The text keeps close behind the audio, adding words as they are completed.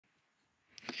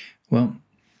Well,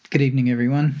 good evening,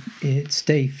 everyone. It's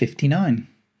day 59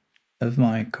 of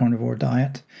my carnivore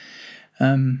diet.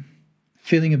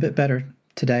 Feeling a bit better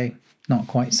today, not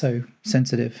quite so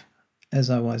sensitive as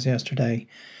I was yesterday,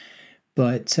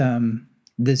 but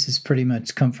this is pretty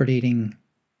much comfort eating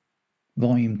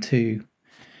volume 2.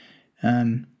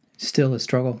 Still a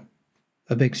struggle,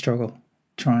 a big struggle,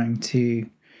 trying to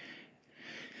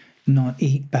not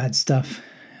eat bad stuff.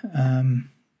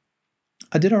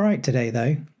 I did all right today,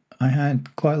 though. I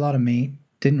had quite a lot of meat,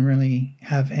 didn't really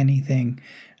have anything.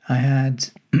 I had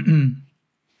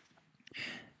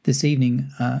this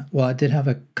evening, I did have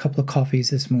a couple of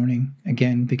coffees this morning,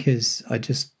 again, because I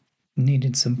just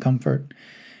needed some comfort.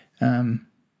 But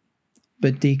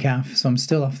decaf, so I'm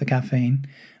still off the caffeine.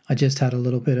 I just had a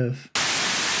little bit of,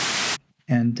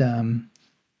 and,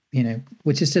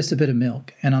 which is just a bit of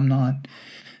milk. And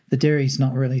the dairy's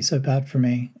not really so bad for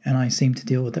me, and I seem to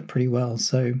deal with it pretty well.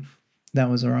 So that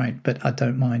was all right, but I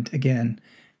don't mind. Again,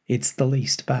 it's the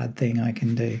least bad thing I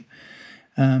can do.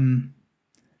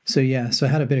 So I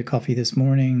had a bit of coffee this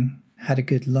morning, had a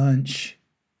good lunch,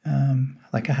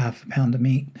 like a half a pound of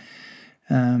meat.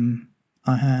 I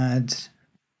had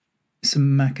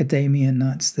some macadamia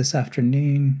nuts this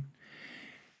afternoon,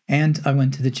 and I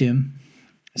went to the gym.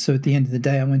 So at the end of the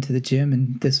day, I went to the gym,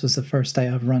 and this was the first day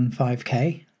I've run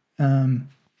 5K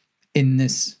in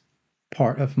this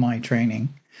part of my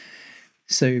training.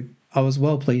 So I was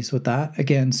well pleased with that.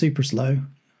 Again, super slow.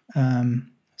 So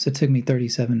it took me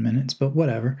 37 minutes, but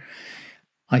whatever.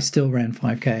 I still ran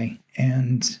 5K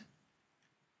and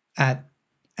at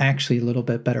actually a little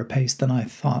bit better pace than I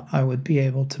thought I would be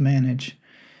able to manage.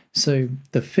 So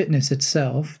the fitness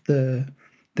itself, the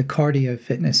cardio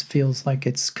fitness feels like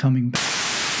it's coming back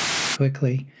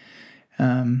quickly.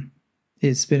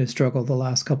 It's been a struggle the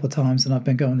last couple of times, and I've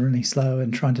been going really slow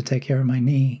and trying to take care of my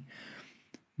knee.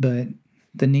 But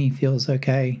the knee feels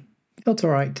okay. Felt all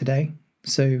right today,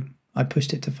 so I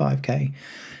pushed it to 5K.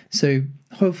 So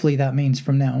hopefully that means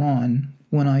from now on,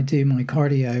 when I do my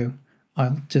cardio,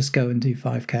 I'll just go and do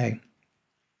 5K.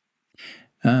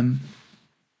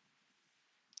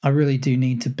 I really do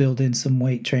need to build in some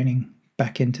weight training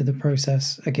back into the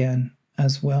process again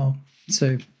as well.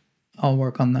 So I'll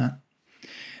work on that.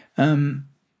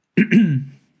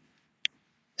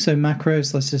 So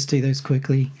macros, let's just do those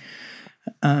quickly.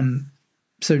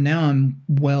 So now I'm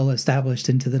well established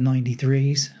into the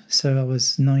 93s. So I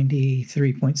was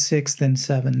 93.6, then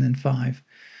 7, then 5.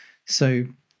 So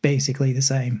basically the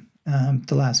same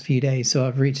the last few days. So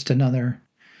I've reached another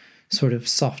sort of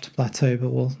soft plateau, but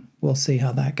we'll see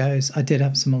how that goes. I did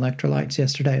have some electrolytes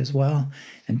yesterday as well,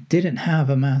 and didn't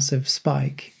have a massive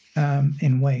spike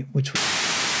in weight,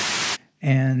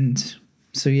 and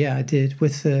so I did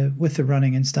with the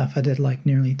running and stuff. I did like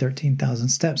nearly 13,000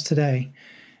 steps today.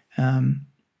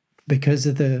 Because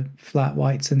of the flat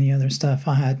whites and the other stuff,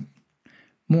 I had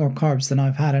more carbs than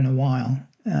I've had in a while.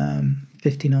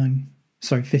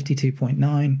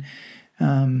 52.9,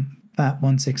 fat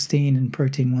 116, and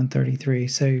protein 133.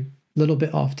 So a little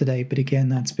bit off today, but again,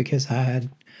 that's because I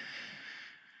had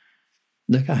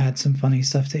some funny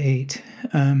stuff to eat.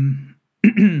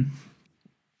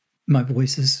 My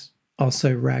voice is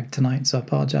also ragged tonight, so I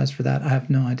apologize for that. I have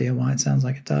no idea why it sounds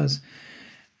like it does.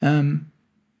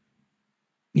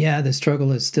 The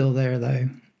struggle is still there, though.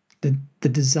 The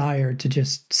desire to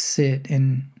just sit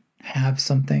and have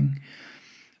something.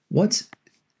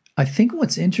 I think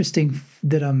what's interesting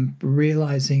that I'm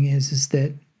realizing is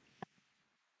that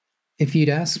if you'd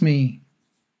asked me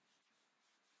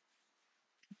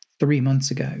 3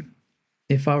 months ago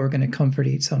if I were going to comfort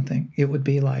eat something, it would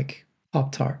be like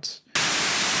Pop-Tarts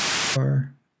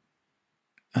or,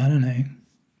 I don't know,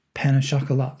 pain au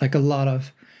chocolat, like a lot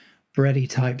of bready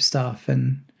type stuff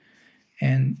and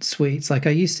sweets. Like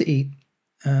I used to eat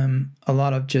a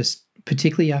lot of, just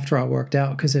particularly after I worked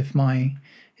out, because if my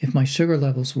sugar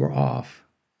levels were off,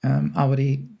 I would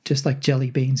eat just like jelly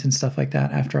beans and stuff like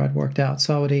that after I'd worked out.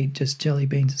 So I would eat just jelly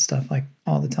beans and stuff like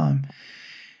all the time.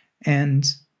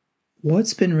 And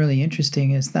what's been really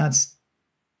interesting is I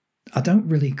don't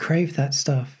really crave that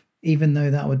stuff, even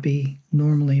though that would be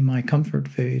normally my comfort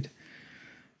food.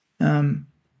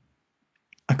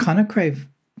 I kind of crave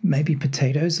maybe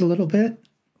potatoes a little bit,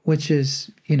 which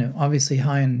is, obviously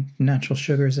high in natural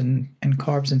sugars and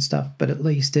carbs and stuff, but at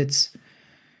least it's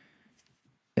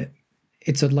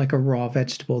like a raw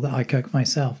vegetable that I cook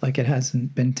myself. Like it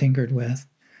hasn't been tinkered with.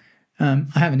 I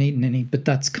haven't eaten any, but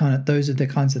those are the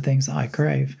kinds of things that I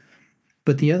crave.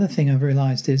 But the other thing I've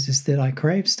realized is that I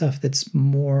crave stuff that's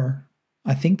more,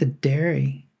 I think the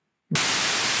dairy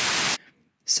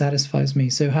satisfies me.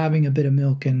 So having a bit of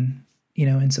milk and,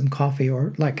 and some coffee,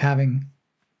 or like having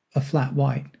a flat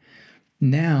white.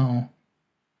 Now,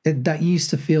 that used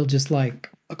to feel just like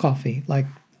a coffee, like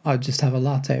I'd just have a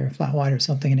latte or a flat white or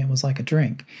something, and it was like a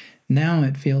drink. Now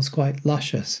it feels quite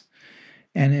luscious,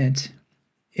 and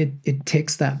it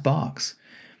ticks that box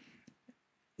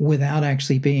without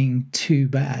actually being too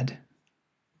bad.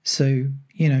 So,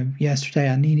 yesterday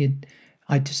I needed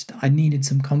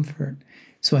some comfort.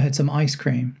 So I had some ice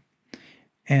cream.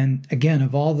 And again,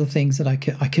 of all the things that I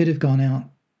could have gone out,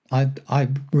 I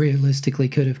realistically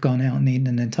could have gone out and eaten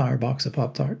an entire box of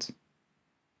Pop-Tarts.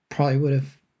 Probably would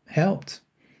have helped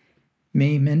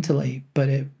me mentally, but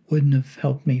it wouldn't have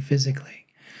helped me physically.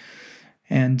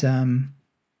 And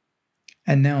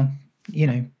now,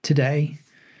 today,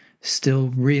 still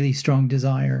really strong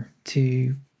desire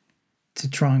to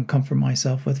try and comfort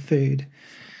myself with food.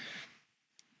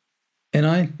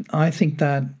 And I think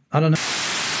that, I don't know,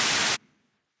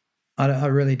 I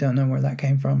really don't know where that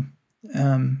came from.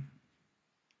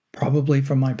 Probably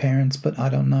from my parents, but I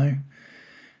don't know.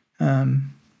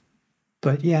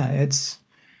 But yeah, it's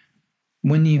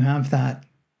when you have that,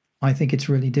 I think it's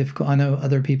really difficult. I know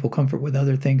other people comfort with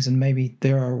other things, and maybe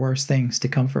there are worse things to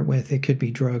comfort with. It could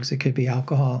be drugs, it could be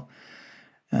alcohol.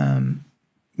 I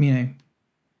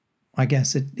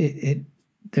guess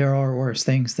there are worse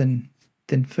things than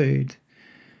food,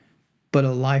 but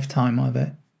a lifetime of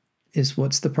it is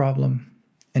what's the problem,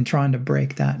 and trying to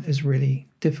break that is really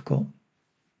difficult.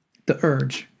 The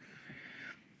urge,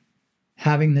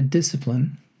 having the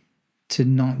discipline to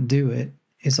not do it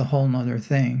is a whole nother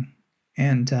thing.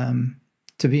 And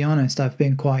to be honest, I've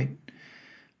been quite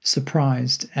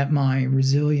surprised at my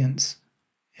resilience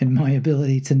and my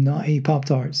ability to not eat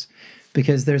Pop-Tarts,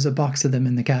 because there's a box of them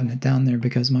in the cabinet down there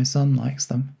because my son likes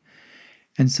them.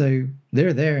 And so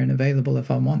they're there and available if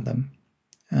I want them.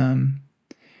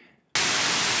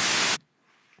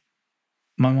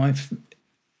 My wife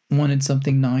wanted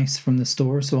something nice from the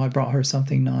store, so I brought her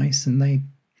something nice. And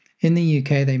in the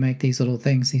UK, they make these little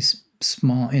things, these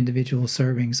small individual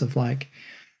servings of like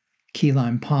key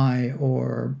lime pie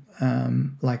or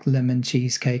like lemon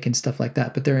cheesecake and stuff like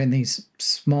that. But they're in these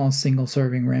small single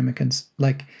serving ramekins.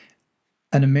 Like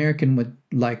an American would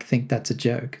think that's a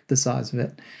joke, the size of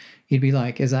it. You'd be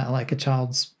like, is that like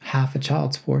half a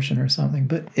child's portion or something?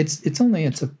 But it's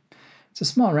a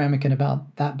small ramekin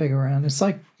about that big around. It's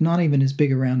like not even as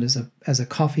big around as a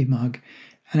coffee mug,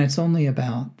 and it's only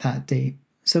about that deep.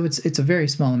 So it's a very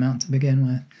small amount to begin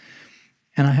with.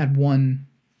 And I had one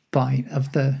bite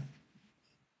of the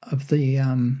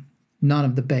not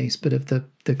of the base, but of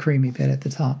the creamy bit at the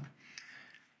top.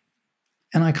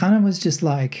 And I kind of was just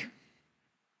like,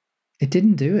 it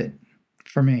didn't do it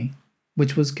for me,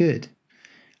 which was good.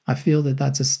 I feel that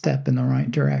that's a step in the right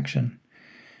direction.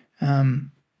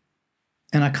 And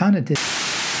I kind of did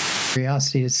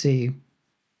curiosity to see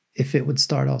if it would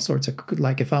start all sorts of,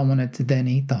 like if I wanted to then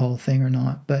eat the whole thing or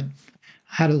not. But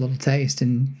I had a little taste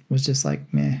and was just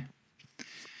like, meh.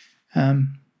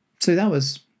 So that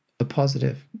was a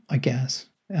positive, I guess.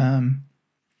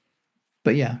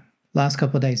 But yeah, last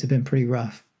couple of days have been pretty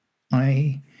rough.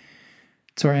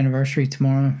 It's our anniversary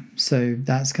tomorrow, so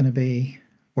that's going to be,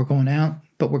 we're going out,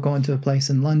 but we're going to a place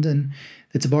in London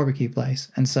that's a barbecue place.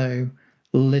 And so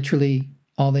literally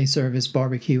all they serve is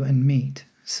barbecue and meat.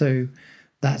 So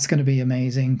that's going to be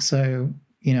amazing. So,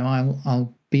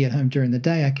 I'll be at home during the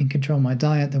day. I can control my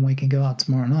diet. Then we can go out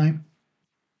tomorrow night.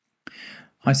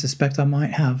 I suspect I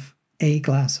might have a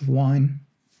glass of wine,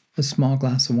 a small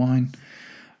glass of wine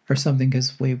or something,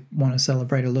 because we want to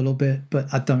celebrate a little bit,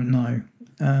 but I don't know.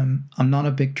 I'm not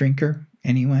a big drinker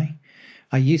anyway.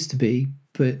 I used to be,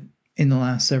 but in the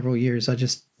last several years, I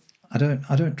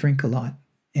don't drink a lot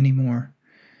anymore.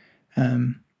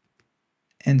 And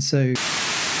so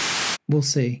we'll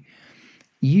see.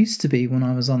 Used to be, when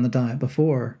I was on the diet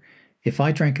before, if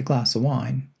I drank a glass of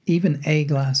wine, even a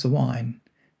glass of wine,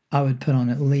 I would put on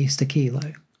at least a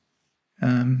kilo.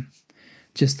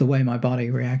 Just the way my body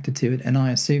reacted to it. And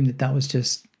I assumed that was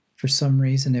just, for some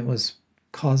reason, it was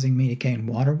causing me to gain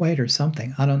water weight or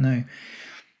something. I don't know.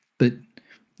 But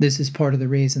this is part of the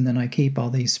reason that I keep all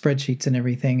these spreadsheets and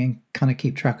everything and kind of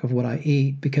keep track of what I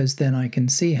eat, because then I can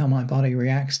see how my body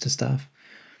reacts to stuff.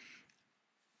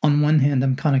 On one hand,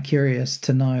 I'm kind of curious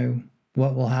to know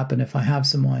what will happen if I have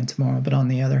some wine tomorrow. But on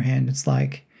the other hand, it's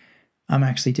like I'm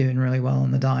actually doing really well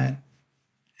on the diet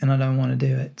and I don't want to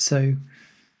do it. So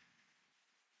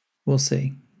we'll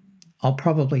see. I'll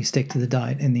probably stick to the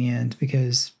diet in the end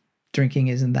because drinking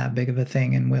isn't that big of a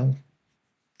thing, and we'll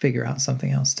figure out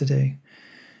something else to do.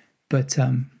 But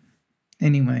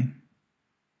anyway,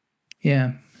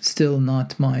 yeah, still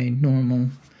not my normal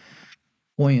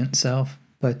buoyant self,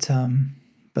 but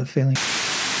feeling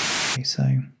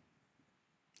so.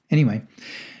 Anyway,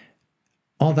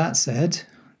 all that said,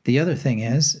 the other thing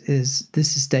is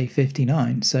this is day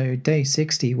 59. So day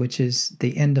 60, which is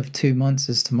the end of 2 months,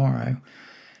 is tomorrow.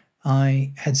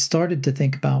 I had started to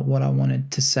think about what I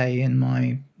wanted to say in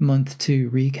my month 2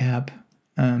 recap,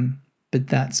 but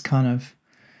that's kind of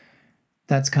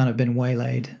been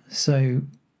waylaid. So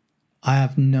I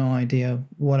have no idea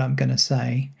what I'm going to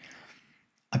say.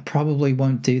 I probably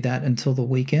won't do that until the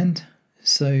weekend.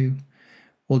 So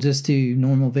we'll just do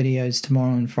normal videos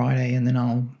tomorrow and Friday, and then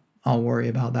I'll worry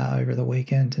about that over the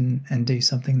weekend and do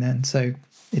something then. So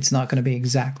it's not going to be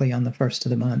exactly on the first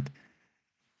of the month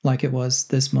like it was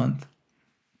this month.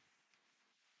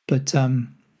 But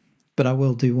I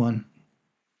will do one.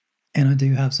 And I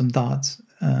do have some thoughts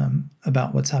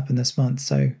about what's happened this month.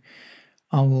 So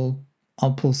I'll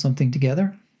pull something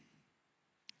together.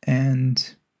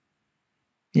 And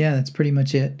yeah, that's pretty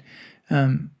much it.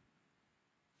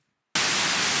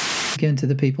 Again, to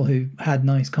the people who had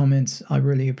nice comments, I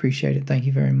really appreciate it. Thank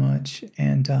you very much.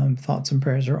 And thoughts and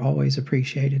prayers are always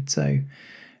appreciated. So,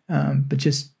 but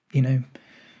just,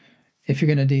 if you're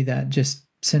going to do that, just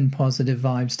send positive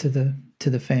vibes to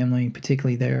the family,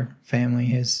 particularly their family,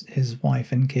 his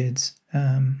wife and kids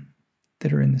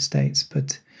that are in the States.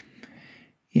 But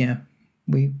yeah,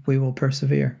 we will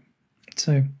persevere.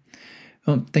 So,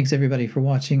 well, thanks everybody for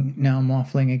watching. Now I'm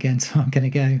waffling again, so I'm going to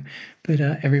go. But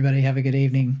everybody have a good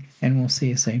evening, and we'll see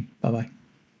you soon. Bye-bye.